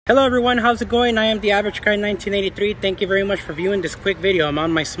Hello everyone, how's it going? I am the Average Guy 1983. Thank you very much for viewing this quick video. I'm on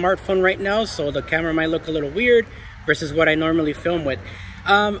my smartphone right now, so the camera might look a little weird versus what I normally film with.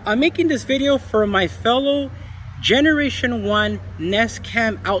 I'm making this video for my fellow Generation 1 Nest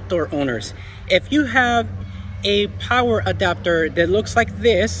Cam outdoor owners. If you have a power adapter that looks like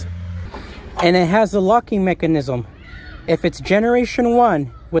this and it has a locking mechanism, if it's Generation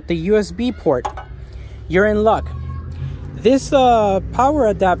 1 with the USB port, you're in luck. This power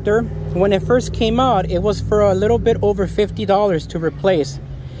adapter, when it first came out, it was for a little bit over $50 to replace.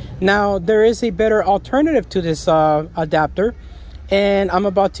 Now, there is a better alternative to this adapter, and I'm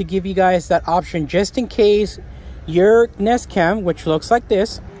about to give you guys that option just in case your Nest Cam, which looks like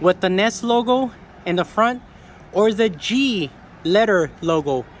this, with the Nest logo in the front or the G letter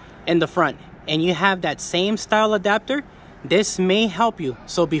logo in the front, and you have that same style adapter, this may help you.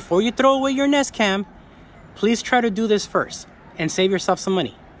 So before you throw away your Nest Cam, please try to do this first and save yourself some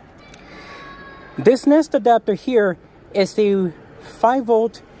money. This Nest adapter here is a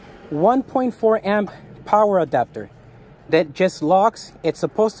 5-volt 1.4 amp power adapter that just locks. It's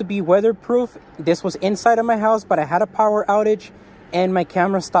supposed to be weatherproof. This was inside of my house, but I had a power outage and my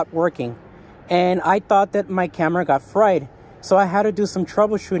camera stopped working, and I thought that my camera got fried, so I had to do some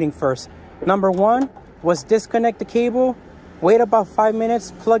troubleshooting first. Number one was disconnect the cable, wait about 5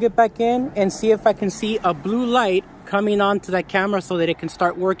 minutes, plug it back in, and see if I can see a blue light coming onto that camera so that it can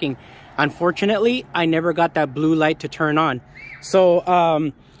start working. Unfortunately, I never got that blue light to turn on. So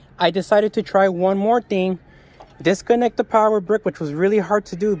I decided to try one more thing, disconnect the power brick, which was really hard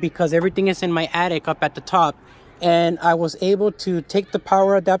to do because everything is in my attic up at the top. And I was able to take the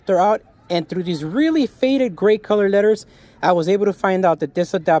power adapter out, and through these really faded gray color letters, I was able to find out that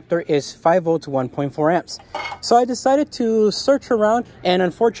this adapter is 5 volts 1.4 amps. So I decided to search around, and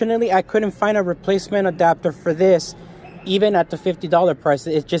unfortunately I couldn't find a replacement adapter for this even at the $50 price.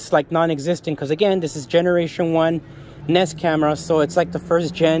 It's just like non-existent, because again, this is Generation 1 Nest camera, so it's like the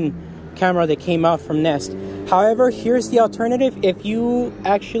first gen camera that came out from Nest. However, here's the alternative if you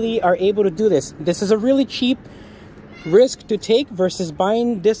actually are able to do this. This is a really cheap risk to take versus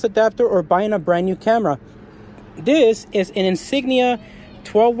buying this adapter or buying a brand new camera. This is an Insignia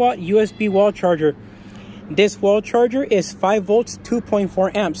 12-watt USB wall charger. This wall charger is 5 volts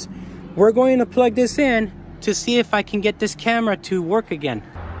 2.4 amps. We're going to plug this in to see if I can get this camera to work again.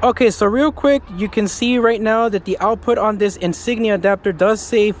 Okay, so real quick, you can see right now that the output on this Insignia adapter does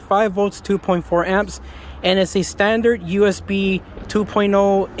say 5 volts 2.4 amps, and it's a standard USB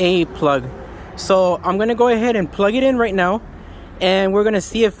 2.0A plug. So I'm gonna go ahead and plug it in right now, and we're gonna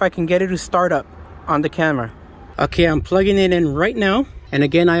see if I can get it to start up on the camera. Okay, I'm plugging it in right now. And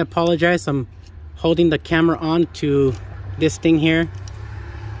again, I apologize. I'm holding the camera on to this thing here.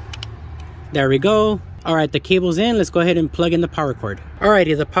 There we go. All right, the cable's in. Let's go ahead and plug in the power cord.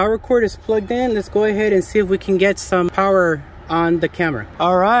 Alrighty, the power cord is plugged in. Let's go ahead and see if we can get some power on the camera.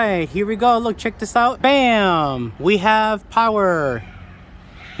 All right, here we go. Look, check this out. Bam! We have power.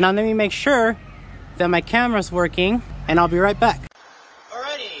 Now let me make sure that my camera's working, and I'll be right back.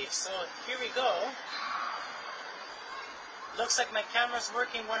 Alrighty, so here we go. Looks like my camera's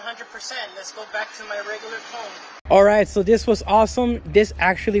working 100%. Let's go back to my regular phone. All right, so this was awesome. This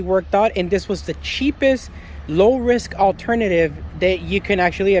actually worked out, and this was the cheapest low risk alternative that you can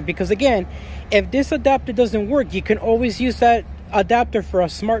actually have, because again, if this adapter doesn't work, you can always use that adapter for a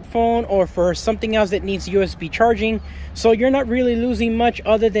smartphone or for something else that needs USB charging. So you're not really losing much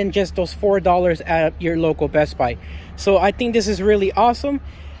other than just those $4 at your local Best Buy. So I think this is really awesome.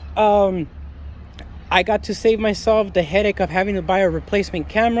 I got to save myself the headache of having to buy a replacement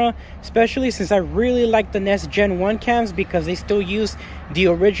camera, especially since I really like the Nest Gen 1 cams because they still use the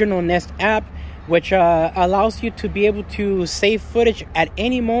original Nest app, which allows you to be able to save footage at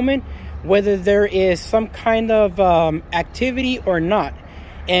any moment, whether there is some kind of activity or not.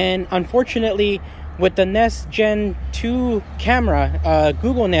 And unfortunately, with the Nest Gen 2 camera,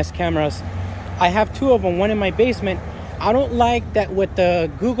 Google Nest cameras, I have two of them, one in my basement. I don't like that with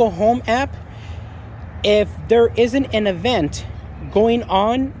the Google Home app, if there isn't an event going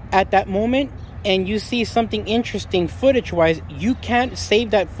on at that moment and you see something interesting footage-wise, you can't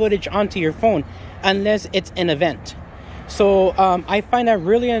save that footage onto your phone unless it's an event. So I find that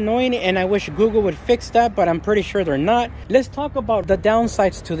really annoying, and I wish Google would fix that, but I'm pretty sure they're not. Let's talk about the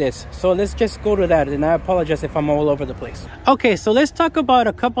downsides to this. So let's just go to that, and I apologize if I'm all over the place. Okay, so let's talk about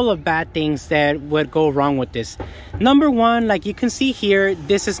a couple of bad things that would go wrong with this. Number one, like you can see here,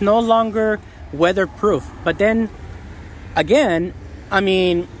 this is no longer weatherproof. But then again, I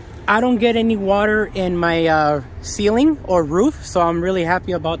mean, I don't get any water in my ceiling or roof, so I'm really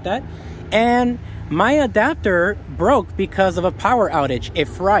happy about that. And my adapter broke because of a power outage. It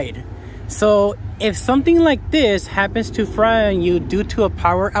fried. So if something like this happens to fry on you due to a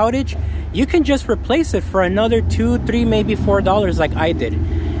power outage, you can just replace it for another $2, $3, maybe $4 like I did.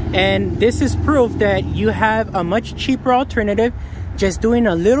 And this is proof that you have a much cheaper alternative. Just doing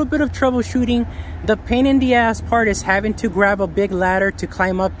a little bit of troubleshooting. The pain in the ass part is having to grab a big ladder to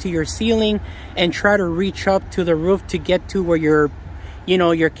climb up to your ceiling and try to reach up to the roof to get to where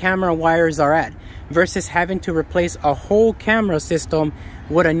your camera wires are at, versus having to replace a whole camera system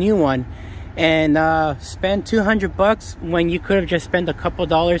with a new one and spend $200 when you could have just spent a couple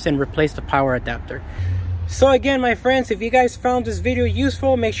dollars and replaced the power adapter. So again, my friends, if you guys found this video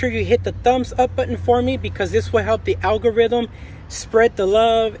useful, make sure you hit the thumbs up button for me, because this will help the algorithm spread the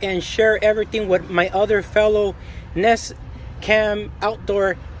love and share everything with my other fellow Nest Cam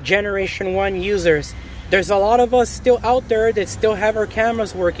Outdoor Generation 1 users. There's a lot of us still out there that still have our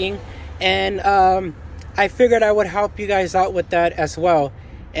cameras working, and I figured I would help you guys out with that as well.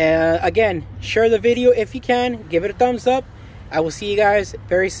 Again, share the video if you can, give it a thumbs up. I will see you guys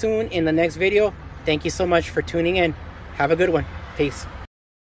very soon in the next video. Thank you so much for tuning in. Have a good one. Peace.